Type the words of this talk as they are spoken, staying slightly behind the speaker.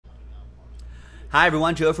Hi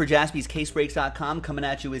everyone, Joe for JaspysCaseBreaks.com coming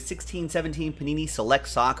at you with 16-17 Panini Select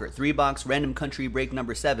Soccer 3-box random country break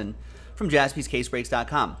number 7 from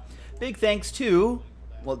JaspysCaseBreaks.com. Big thanks to,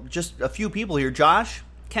 well, just a few people here, Josh,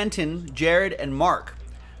 Kenton, Jared, and Mark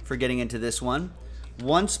for getting into this one.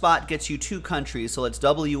 One spot gets you 2 countries, so let's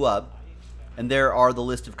double you up. And there are the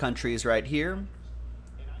list of countries right here.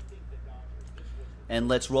 And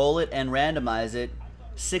let's roll it and randomize it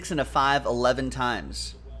 6 and a 5, 11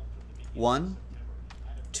 times. 1,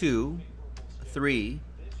 2, 3,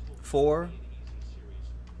 4,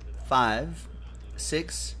 5,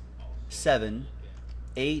 6, 7,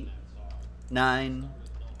 8, 9,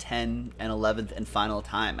 10, and 11th and final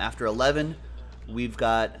time. After 11, we've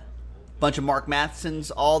got a bunch of Mark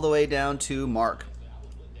Mathesons all the way down to Mark.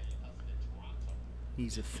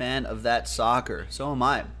 He's a fan of that soccer. So am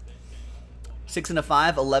I. 6 and a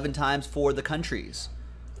 5, 11 times for the countries.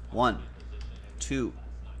 1, 2,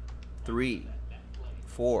 3,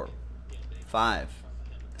 4, 5,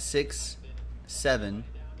 6, 7,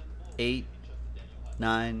 8,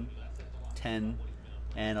 9, 10,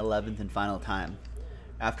 and 11th and final time.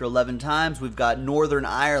 After 11 times, we've got Northern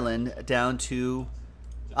Ireland down to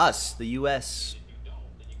us, the U.S.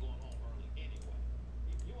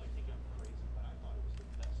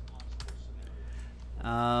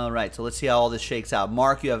 All right, so let's see how all this shakes out.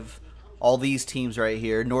 Mark, you have all these teams right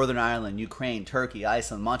here: Northern Ireland, Ukraine, Turkey,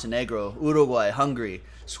 Iceland, Montenegro, Uruguay, Hungary,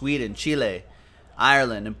 Sweden, Chile,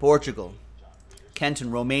 Ireland, and Portugal.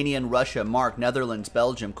 Kenton, Romania and Russia. Mark, Netherlands,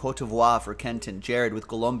 Belgium, Cote d'Ivoire for Kenton. Jared with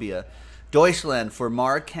Colombia. Deutschland for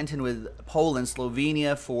Mark. Kenton with Poland.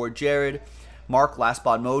 Slovenia for Jared. Mark, Last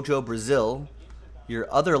Spot Mojo, Brazil.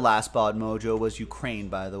 Your other Last Spot Mojo was Ukraine,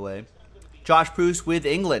 by the way. Josh Proust with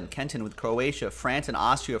England. Kenton with Croatia. France and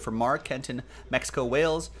Austria for Mark. Kenton, Mexico,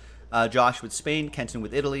 Wales. Josh with Spain, Kenton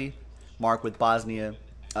with Italy, Mark with Bosnia,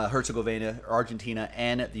 Herzegovina, Argentina,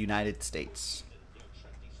 and the United States.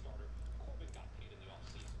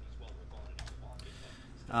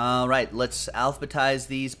 All right, let's alphabetize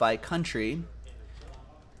these by country.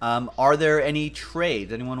 Are there any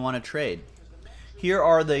trades? Anyone want to trade? Here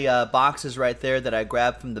are the boxes right there that I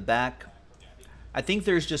grabbed from the back. I think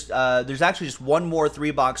there's actually just one more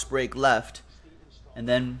 3-box break left. And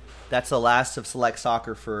then that's the last of Select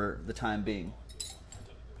Soccer for the time being.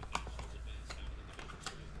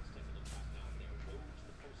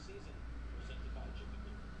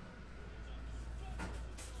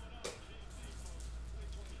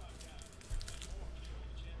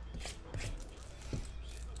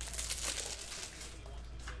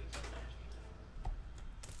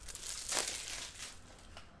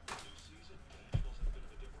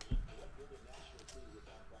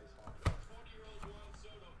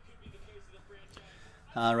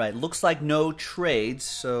 All right, looks like no trades,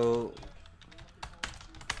 so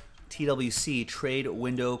TWC, trade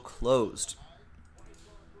window closed.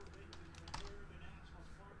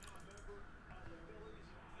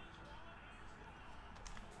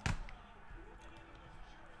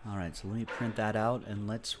 All right, so let me print that out and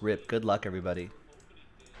let's rip. Good luck, everybody.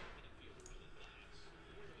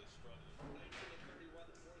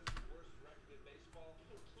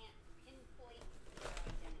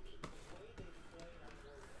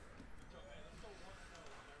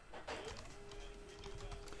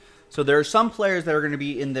 So there are some players that are going to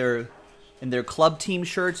be in their club team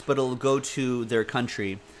shirts, but it'll go to their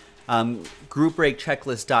country.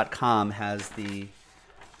 GroupBreakChecklist.com has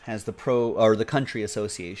the pro or the country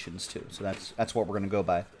associations too. So that's what we're going to go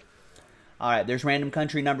by. All right, there's random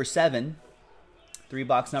country number 7,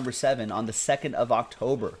 3-box number 7 on the 2nd of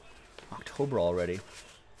October. October already.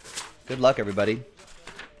 Good luck, everybody.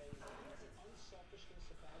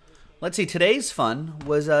 Let's see. Today's fun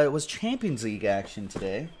was Champions League action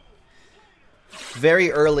today.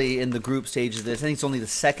 Very early in the group stages of this. I think it's only the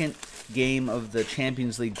 2nd game of the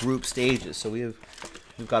Champions League group stages. So we've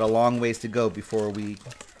got a long ways to go before we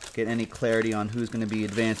get any clarity on who's going to be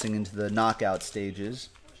advancing into the knockout stages.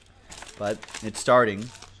 But it's starting.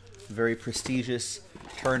 A very prestigious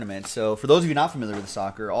tournament. So for those of you not familiar with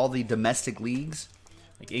soccer, all the domestic leagues,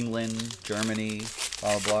 like England, Germany,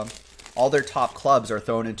 blah, blah, blah, all their top clubs are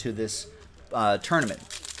thrown into this tournament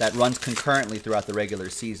that runs concurrently throughout the regular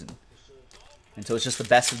season. And so it's just the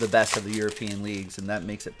best of the European leagues, and that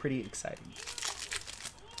makes it pretty exciting.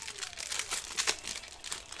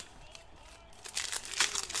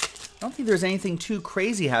 I don't think there's anything too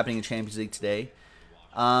crazy happening in Champions League today.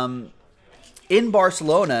 In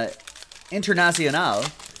Barcelona, Internacional,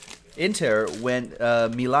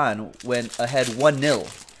 Milan went ahead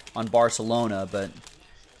 1-0 on Barcelona, but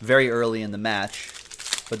very early in the match.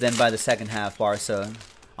 But then by the second half, Barca,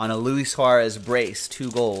 on a Luis Suarez brace,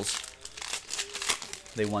 2 goals,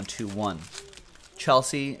 They won 2-1.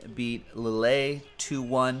 Chelsea beat Lille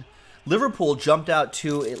 2-1. Liverpool jumped out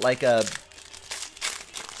to like a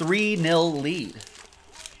 3-0 lead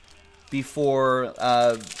before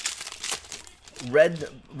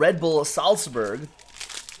Red Bull Salzburg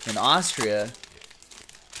in Austria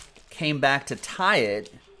came back to tie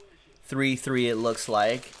it 3-3, it looks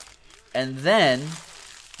like. And then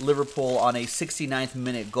Liverpool, on a 69th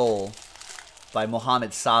minute goal by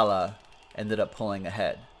Mohamed Salah, ended up pulling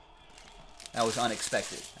ahead. That was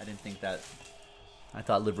unexpected. I didn't think that. I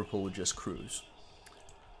thought Liverpool would just cruise.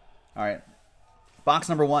 All right. Box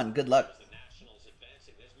number 1. Good luck.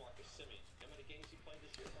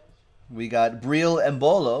 We got Briel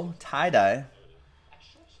Embolo, tie-dye,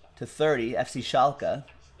 to 30, FC Schalke.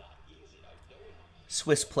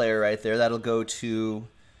 Swiss player right there. That'll go to...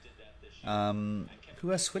 who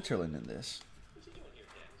has Switzerland in this?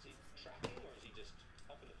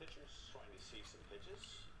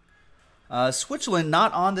 Switzerland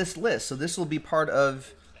not on this list, so this will be part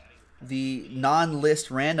of the non-list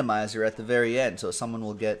randomizer at the very end. So someone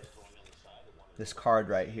will get this card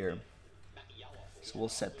right here. So we'll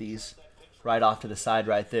set these right off to the side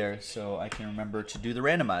right there so I can remember to do the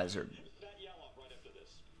randomizer.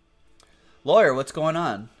 Lawyer, what's going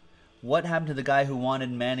on? What happened to the guy who wanted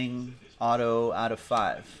Manning auto out of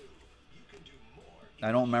 5?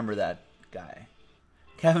 I don't remember that guy.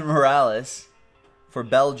 Kevin Morales for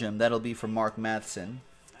Belgium. That'll be for Mark Matheson.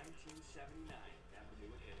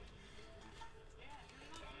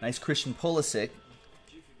 Nice Christian Pulisic.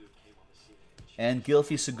 And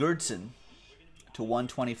Gylfi Sigurdsson to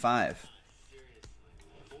 125.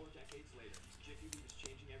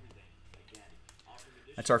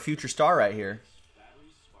 That's our future star right here.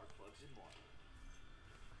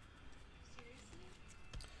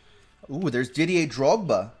 Ooh, there's Didier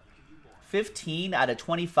Drogba. 15 out of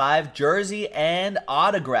 25. Jersey and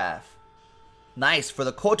autograph. Nice for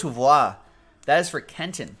the Côte d'Ivoire. That is for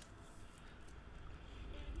Kenton.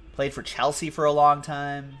 Played for Chelsea for a long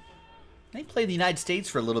time. He played in the United States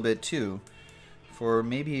for a little bit too. For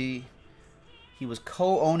maybe he was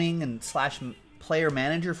co-owning and / player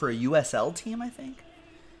manager for a USL team, I think.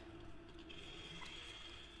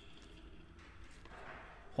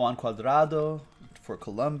 Juan Cuadrado for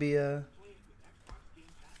Colombia.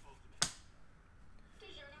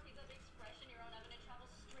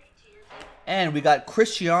 And we got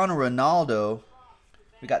Cristiano Ronaldo.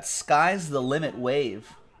 We got Sky's the Limit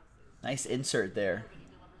wave. Nice insert there.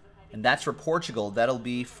 And that's for Portugal. That'll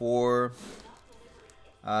be for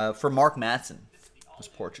Mark Matheson. That's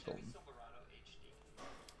Portugal.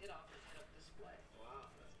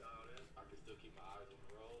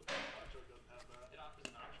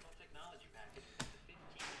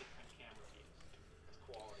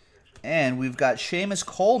 And we've got Seamus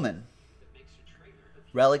Coleman.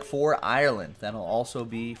 Relic for Ireland. That'll also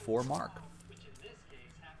be for Mark.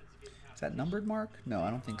 Is that numbered, Mark? No, I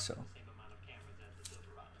don't think so.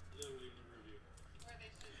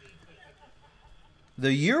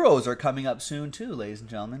 The Euros are coming up soon too, ladies and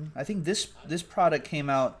gentlemen. I think this product came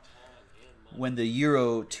out when the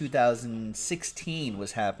Euro 2016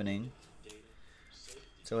 was happening.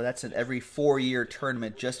 So that's an every 4-year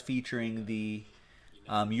tournament just featuring the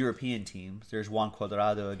European teams. There's Juan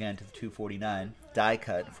Cuadrado again to the 249. Die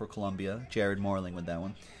cut for Colombia. Jared Morling with that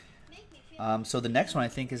one. So the next one I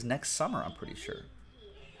think is next summer, I'm pretty sure.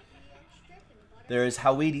 There's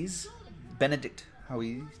Hawidis. Benedict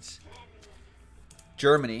Hawidis.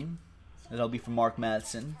 Germany. That'll be for Mark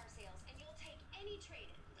Matheson.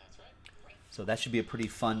 So that should be a pretty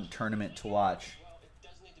fun tournament to watch.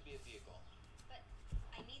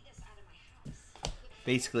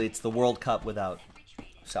 Basically, it's the World Cup without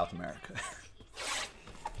South America.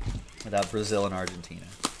 Without Brazil and Argentina.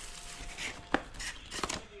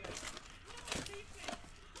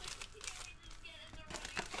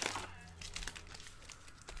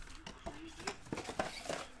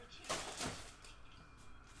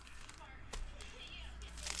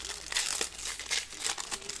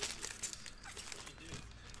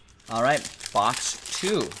 All right, box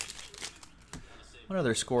 2. What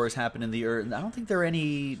other scores happened in the Earth? I don't think there are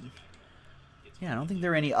any. Yeah, I don't think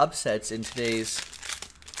there are any upsets in today's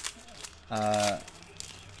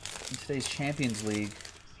Champions League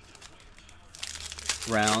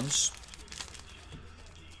rounds.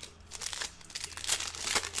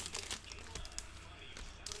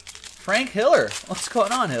 Frank Hiller, what's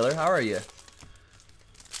going on, Hiller? How are you?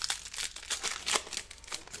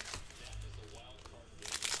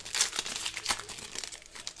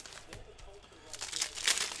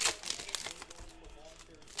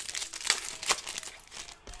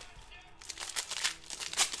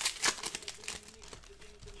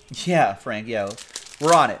 Yeah, Frank, yeah.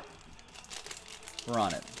 We're on it. We're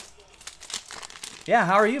on it. Yeah,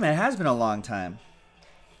 how are you, man? It has been a long time.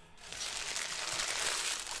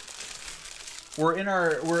 We're in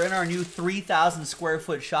our new 3,000 square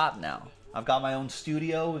foot shop now. I've got my own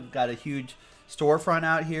studio. We've got a huge storefront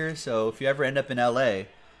out here. So if you ever end up in LA,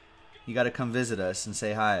 you got to come visit us and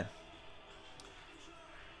say hi.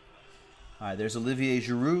 All right, there's Olivier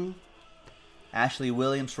Giroud, Ashley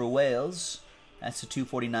Williams for Wales. That's the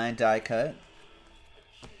 249 die cut.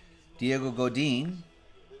 Diego Godin,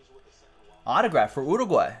 autograph for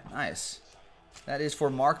Uruguay. Nice. That is for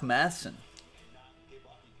Mark Matheson.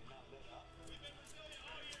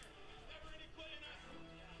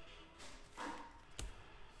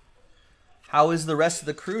 How is the rest of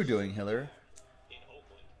the crew doing, Hiller?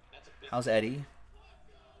 How's Eddie?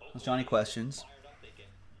 How's Johnny Questions?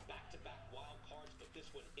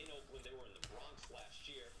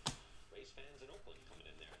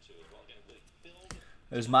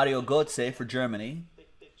 There's Mario Götze for Germany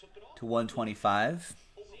to 125.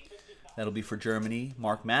 That'll be for Germany,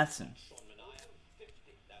 Mark Matheson.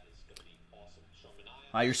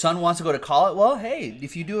 Your son wants to go to college? Well, hey,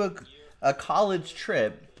 if you do a college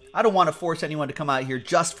trip, I don't want to force anyone to come out here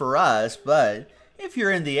just for us, but if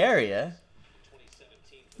you're in the area,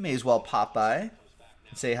 you may as well pop by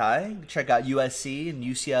and say hi. Check out USC and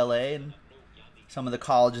UCLA and some of the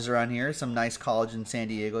colleges around here. Some nice college in San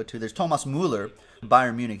Diego, too. There's Thomas Müller,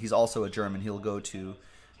 Bayern Munich. He's also a German. He'll go to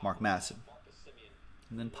Mark Matheson.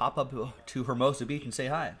 And then pop up to Hermosa Beach and say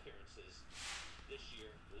hi.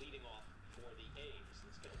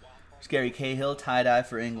 There's Gary Cahill, tie-dye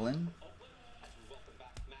for England.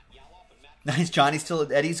 Nice, Johnny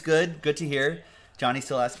still, Eddie's good. Good to hear. Johnny's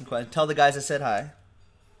still asking questions. Tell the guys I said hi.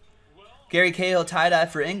 Gary Cahill, tie-dye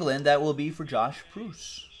for England. That will be for Josh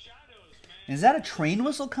Bruce. Is that a train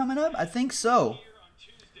whistle coming up? I think so.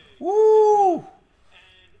 Woo!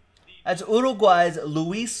 That's Uruguay's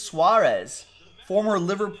Luis Suarez. Former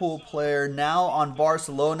Liverpool player, now on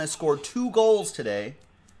Barcelona. Scored 2 goals today.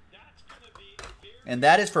 And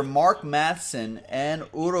that is for Mark Matheson and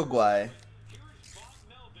Uruguay.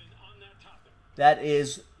 That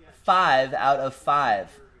is 5 out of 5.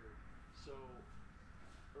 So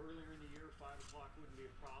earlier in the year, 5 o'clock wouldn't be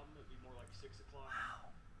a problem. It'd be more like 6 o'clock. Wow.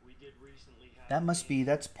 We did recently have That must be,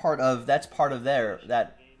 that's part of there,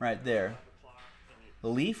 that right there. The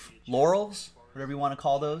leaf, laurels, whatever you want to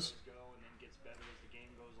call those.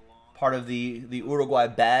 Part of the Uruguay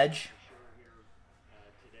badge.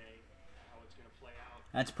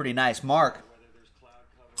 That's pretty nice. Mark.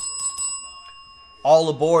 All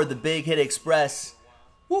aboard the Big Hit Express.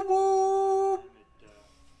 Woo woo!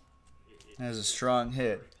 That was a strong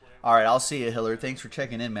hit. All right, I'll see you, Hiller. Thanks for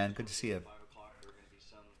checking in, man. Good to see you.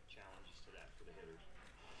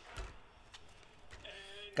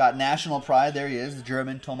 Got national pride. There he is, the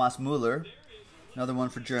German Thomas Müller. Another one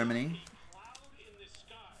for Germany.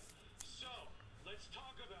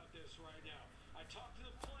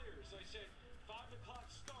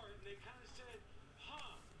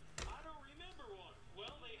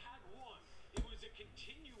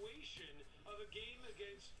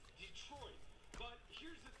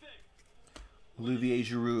 Olivier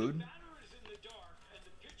Giroud.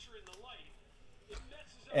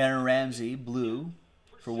 Aaron Ramsey, blue,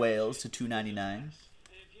 for Wales to 299.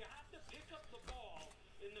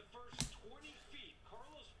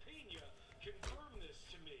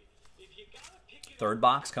 Third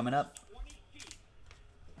box coming up.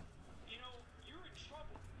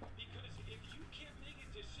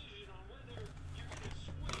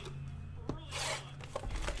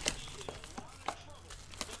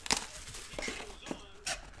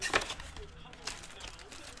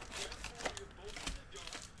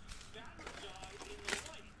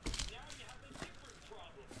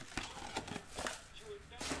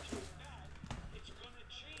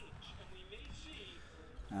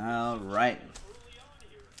 All right.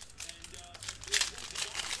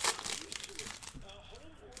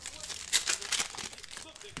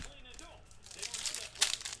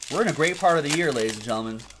 We're in a great part of the year, ladies and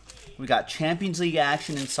gentlemen. We got Champions League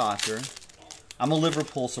action in soccer. I'm a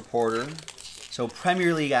Liverpool supporter, so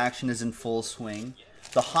Premier League action is in full swing.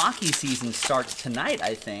 The hockey season starts tonight,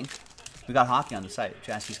 I think. We got hockey on the site,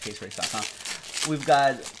 jaspyscasebreaks.com. We've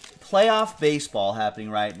got playoff baseball happening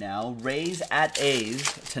right now. Rays at A's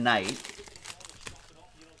tonight.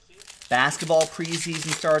 Basketball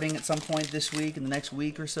preseason starting at some point this week, in the next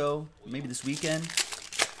week or so, maybe this weekend.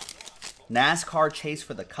 NASCAR chase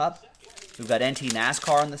for the Cup. We've got NT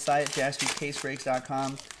NASCAR on the site,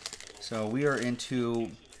 jaspyscasebreaks.com. So we are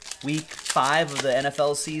into week 5 of the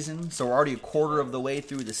NFL season. So we're already a quarter of the way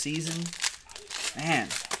through the season. Man,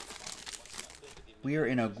 We are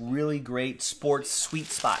in a really great sports sweet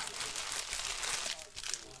spot.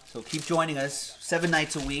 So keep joining us 7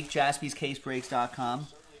 nights a week, jaspyscasebreaks.com.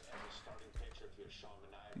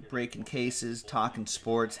 Breaking cases, talking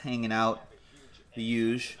sports, hanging out, the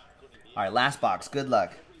huge. All right, last box. Good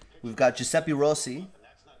luck. We've got Giuseppe Rossi.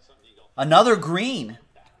 Another green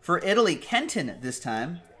for Italy. Kenton this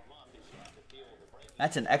time.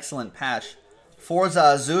 That's an excellent patch. Forza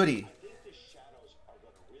Azzurri.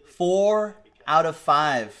 4 out of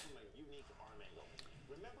 5.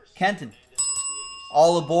 Kenton.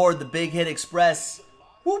 All aboard the Big Hit Express.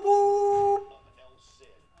 Whoop whoop.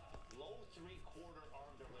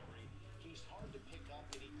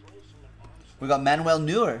 We got Manuel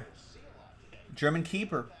Neuer, German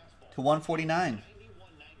keeper, to 149.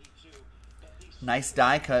 Nice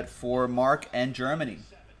die cut for Mark and Germany.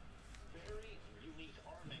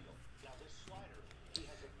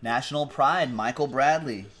 National Pride, Michael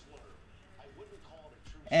Bradley.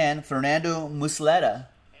 And Fernando Muslera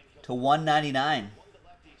to 199.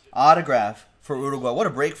 Autograph for Uruguay. What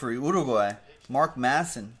a break for Uruguay. Mark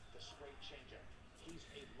Masson.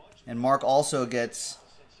 And Mark also gets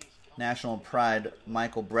National Pride,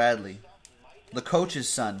 Michael Bradley. The coach's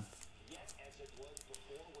son.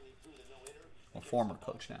 Well, former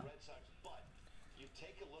coach now.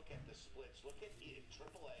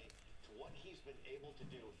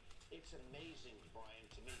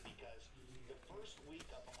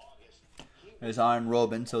 There's Iron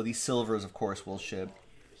Robin, so these silvers, of course, will ship.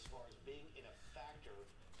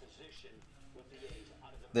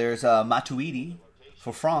 There's Matuidi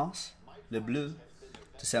for France, Le Bleu,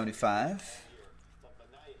 to 75.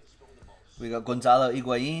 We got Gonzalo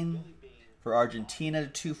Higuain for Argentina, to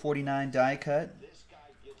 249 die cut.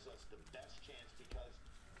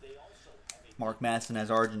 Mark Madsen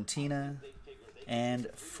has Argentina and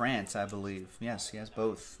France, I believe. Yes, he has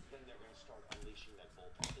both.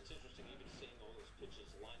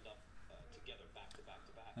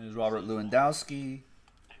 There's Robert Lewandowski.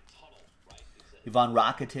 Ivan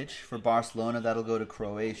Rakitic for Barcelona. That'll go to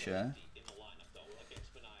Croatia.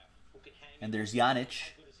 And there's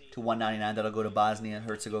Janic to 199. That'll go to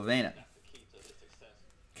Bosnia-Herzegovina.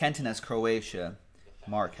 Kenton has Croatia.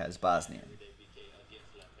 Mark has Bosnia.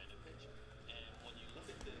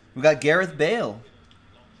 We got Gareth Bale.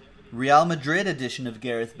 Real Madrid edition of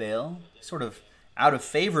Gareth Bale. Sort of out of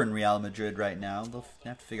favor in Real Madrid right now. They'll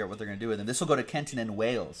have to figure out what they're going to do with him. This will go to Kenton and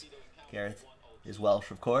Wales. Gareth is Welsh,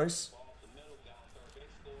 of course.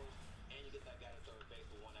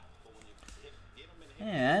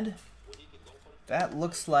 And that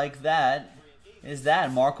looks like that is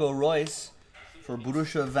that. Marco Reus for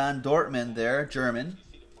Borussia Van Dortmund there, German.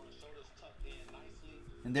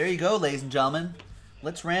 And there you go, ladies and gentlemen.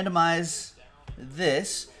 Let's randomize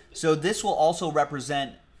this. So this will also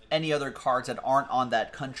represent any other cards that aren't on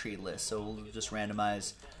that country list. So we'll just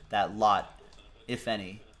randomize that lot, if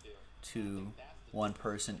any, to one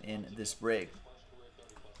person in this break.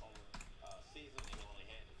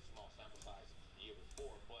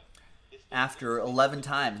 After 11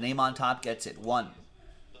 times, name on top gets it. 1,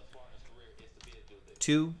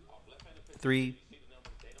 2, 3,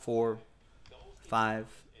 4, 5,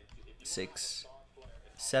 6,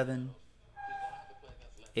 7,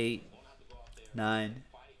 8, 9,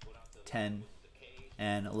 10,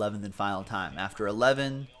 and 11th and final time. After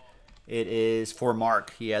 11, it is for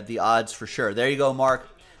Mark. He had the odds for sure. There you go, Mark.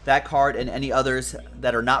 That card and any others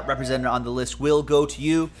that are not represented on the list will go to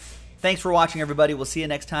you. Thanks for watching, everybody. We'll see you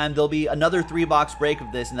next time. There'll be another 3-box break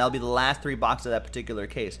of this, and that'll be the last 3 boxes of that particular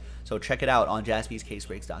case. So check it out on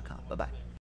jaspyscasebreaks.com. Bye-bye.